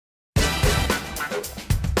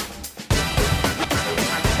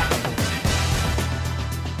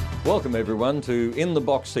Welcome everyone to In the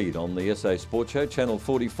Box Seat on the SA Sports Show, Channel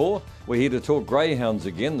 44. We're here to talk greyhounds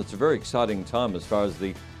again. It's a very exciting time as far as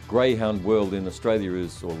the greyhound world in Australia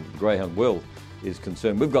is, or greyhound world is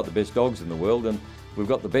concerned. We've got the best dogs in the world, and we've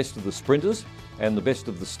got the best of the sprinters and the best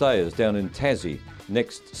of the stayers down in Tassie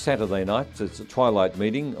next Saturday night. It's a twilight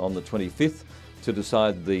meeting on the 25th to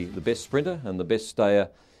decide the best sprinter and the best stayer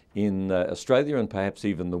in Australia and perhaps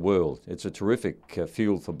even the world. It's a terrific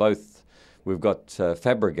field for both. We've got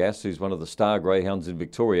Fabregas, who's one of the star greyhounds in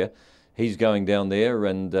Victoria. He's going down there,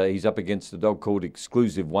 and he's up against a dog called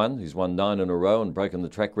Exclusive One, who's won 9 in a row and broken the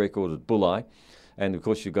track record at Bulli. And of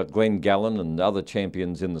course you've got Glenn Gallen and other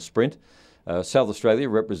champions in the sprint. South Australia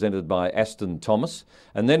represented by Aston Thomas.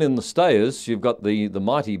 And then in the stayers you've got the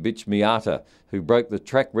mighty bitch Miata, who broke the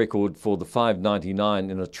track record for the 5.99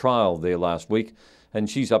 in a trial there last week. And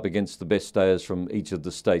she's up against the best stayers from each of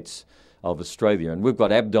the states of Australia. And we've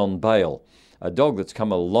got Abdon Bale, a dog that's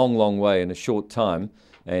come a long, long way in a short time,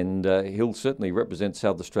 and he'll certainly represent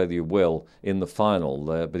South Australia well in the final,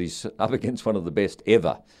 but he's up against one of the best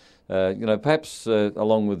ever. Perhaps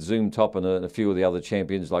along with Zoom Top and a few of the other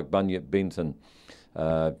champions like Bunyip Bint and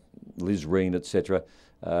Liz Reen, etc.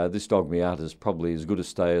 This dog Miata is probably as good a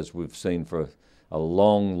stay as we've seen for a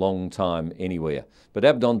long, long time anywhere. But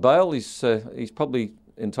Abdon Bale, he's probably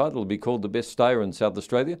entitled to be called the best stayer in South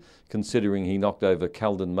Australia, considering he knocked over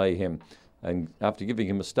Calden Mayhem and after giving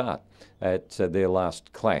him a start at their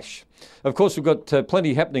last clash. Of course, we've got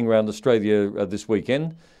plenty happening around Australia this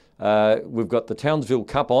weekend. We've got the Townsville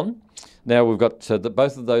Cup on. Now we've got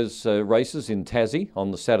both of those races in Tassie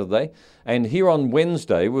on the Saturday. And here on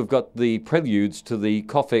Wednesday, we've got the preludes to the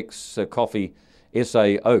Coffex Coffee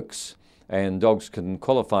SA Oaks. And dogs can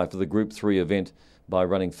qualify for the Group 3 event by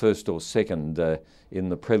running first or second in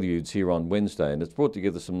the preludes here on Wednesday. And it's brought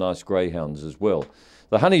together some nice greyhounds as well.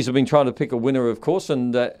 The Honeys have been trying to pick a winner, of course,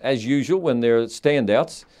 and as usual, when there are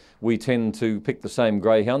standouts, we tend to pick the same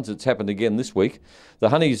greyhounds. It's happened again this week. The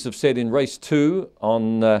Honeys have said in race 2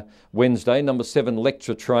 on Wednesday, number 7,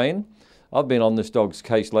 Lecture Train. I've been on this dog's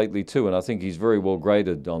case lately too, and I think he's very well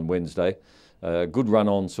graded on Wednesday. Good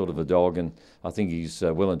run-on sort of a dog, and I think he's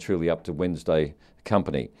well and truly up to Wednesday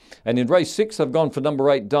company. And in race 6, I've gone for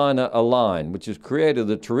number 8, Dinah Align, which has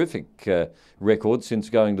created a terrific record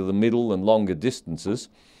since going to the middle and longer distances.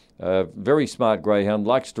 Very smart greyhound,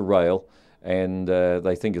 likes to rail, and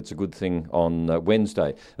they think it's a good thing on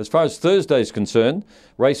Wednesday. As far as Thursday is concerned,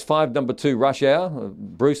 race 5, number 2, Rush Hour.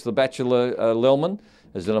 Bruce the Bachelor Lellman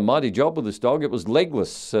has done a mighty job with this dog. It was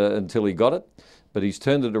legless until he got it, but he's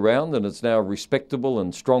turned it around and it's now a respectable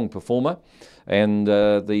and strong performer. And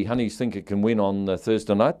the Honeys think it can win on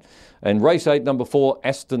Thursday night. And race 8, number 4,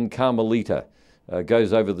 Aston Carmelita,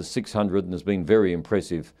 goes over the 600 and has been very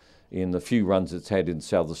impressive in the few runs it's had in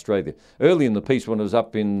South Australia. Early in the piece, when it was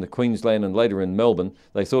up in Queensland and later in Melbourne,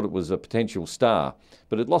 they thought it was a potential star,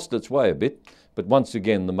 but it lost its way a bit. But once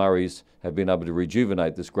again, the Murrays have been able to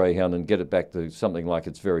rejuvenate this greyhound and get it back to something like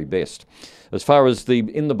its very best. As far as the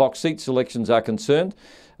in-the-box seat selections are concerned,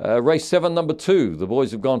 race 7, number 2, the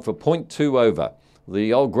boys have gone for 0.2 over.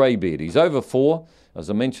 The old greybeard, he's over 4. As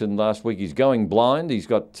I mentioned last week, he's going blind. He's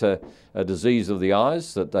got a disease of the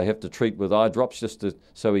eyes that they have to treat with eye drops just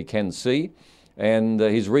so he can see. And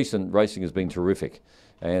his recent racing has been terrific.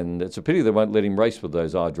 And it's a pity they won't let him race with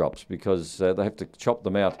those eye drops, because they have to chop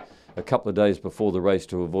them out a couple of days before the race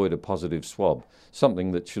to avoid a positive swab,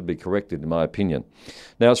 something that should be corrected in my opinion.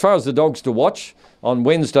 Now, as far as the dogs to watch, on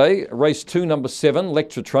Wednesday, race 2, number 7,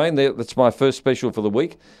 Lecture Train, that's my first special for the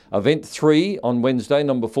week. Event 3 on Wednesday,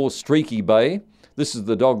 number 4, Streaky Bay. This is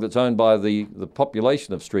the dog that's owned by the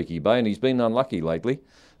population of Streaky Bay, and he's been unlucky lately.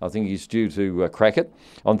 I think he's due to crack it.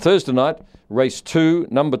 On Thursday night, race 2,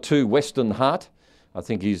 number 2, Western Heart. I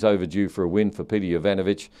think he's overdue for a win for Peter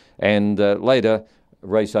Jovanovic. And later,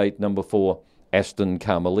 race 8, number 4, Aston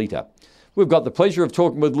Carmelita. We've got the pleasure of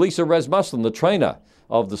talking with Lisa Rasmussen, the trainer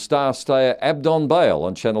of the star stayer Abdon Bale,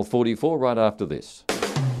 on Channel 44 right after this.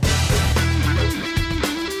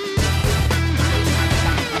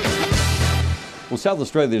 Well, South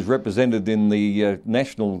Australia is represented in the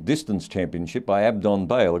National Distance Championship by Abdon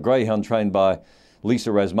Bale, a greyhound trained by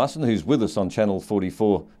Lisa Rasmussen, who's with us on Channel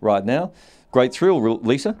 44 right now. Great thrill,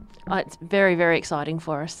 Lisa. Oh, it's very, very exciting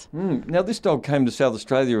for us. Now, this dog came to South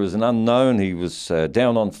Australia as an unknown. He was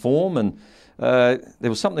down on form, and there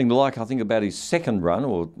was something to like, I think, about his second run,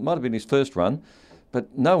 or it might have been his first run,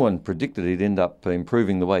 but no one predicted he'd end up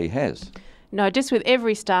improving the way he has. No, just with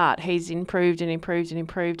every start, he's improved and improved and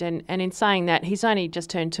improved. And in saying that, he's only just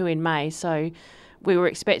turned 2 in May, so we were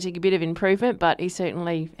expecting a bit of improvement, but he's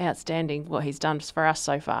certainly outstanding what he's done for us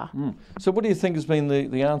so far. So what do you think has been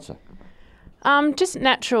the answer? Just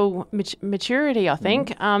natural maturity, I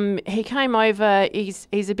think. He came over.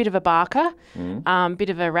 He's a bit of a barker, bit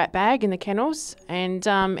of a rat bag in the kennels, and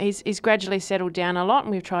he's gradually settled down a lot.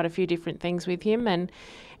 And we've tried a few different things with him,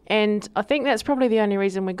 and I think that's probably the only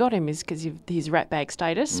reason we got him is because of his rat bag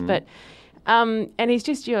status. But and he's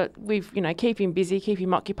just keep him busy, keep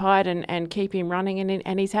him occupied, and keep him running,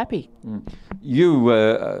 and he's happy.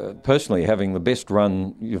 You personally having the best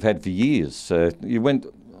run you've had for years. You went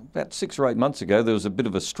about 6 or 8 months ago. There was a bit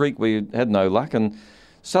of a streak where you had no luck, and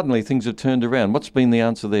suddenly things have turned around. What's been the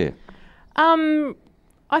answer there?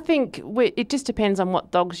 I think it just depends on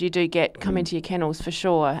what dogs you do get come into your kennels for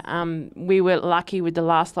sure. We were lucky with the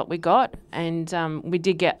last lot we got, and we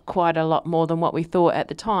did get quite a lot more than what we thought at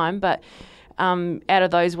the time. But out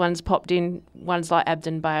of those ones popped in ones like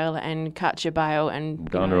Abdon Bale and Karcher Bale and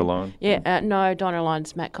Dinoline. No,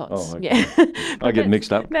 Dinoline's Matt Cotts. Oh, okay. Yeah, I get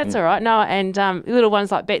mixed up. That's all right. No, and little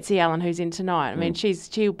ones like Betsy Allen, who's in tonight. I mean,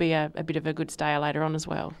 she'll be a bit of a good stayer later on as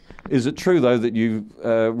well. Is it true though that you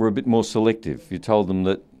were a bit more selective? You told them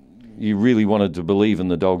that you really wanted to believe in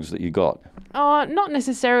the dogs that you got. Oh, not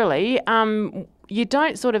necessarily. You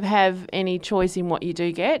don't sort of have any choice in what you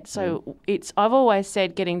do get. So I've always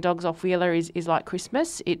said getting dogs off Wheeler is like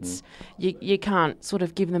Christmas. It's you can't sort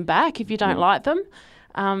of give them back if you don't like them.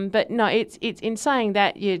 But no, it's in saying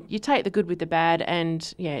that you take the good with the bad,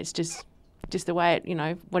 and it's just the way it,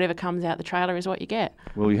 whatever comes out the trailer is what you get.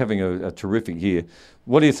 Well, you're having a terrific year.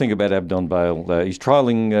 What do you think about Abdon Bale? He's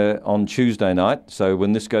trialling on Tuesday night, so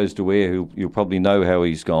when this goes to air, you'll probably know how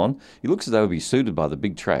he's gone. He looks as though he'll be suited by the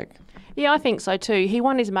big track. Yeah, I think so too. He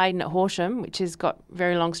won his maiden at Horsham, which has got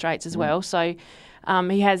very long straights as well. So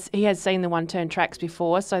he has seen the one-turn tracks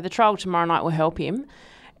before. So the trial tomorrow night will help him.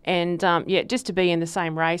 And just to be in the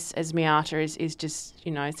same race as Miata is just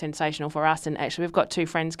sensational for us. And actually, we've got 2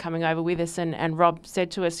 friends coming over with us, and Rob said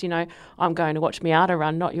to us, I'm going to watch Miata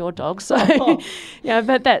run, not your dog. So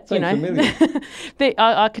but that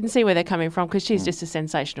I can see where they're coming from because she's just a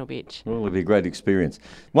sensational bitch. Well, it'll be a great experience.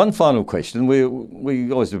 One final question: we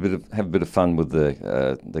always have a bit of fun with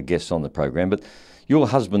the guests on the program, but your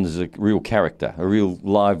husband is a real character, a real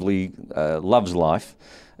lively, loves life.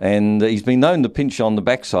 And he's been known to pinch on the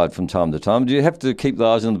backside from time to time. Do you have to keep the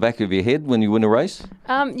eyes on the back of your head when you win a race?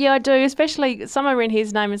 Yeah, I do, especially some are in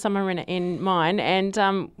his name and some are in mine. And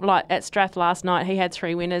like at Strath last night, he had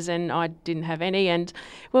 3 winners and I didn't have any. And,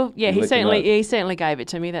 well, he certainly gave it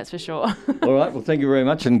to me, that's for sure. All right, well, thank you very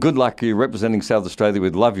much. And good luck. You're representing South Australia.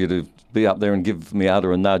 We'd love you to be up there and give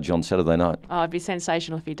Miata a nudge on Saturday night. Oh, it'd be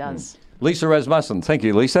sensational if he does. Lisa Rasmussen, thank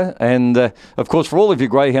you, Lisa. And, of course, for all of your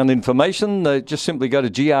Greyhound information, just simply go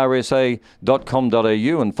to grsa.com.au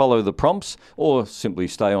and follow the prompts, or simply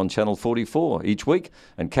stay on Channel 44 each week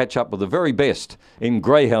and catch up with the very best in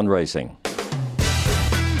Greyhound racing.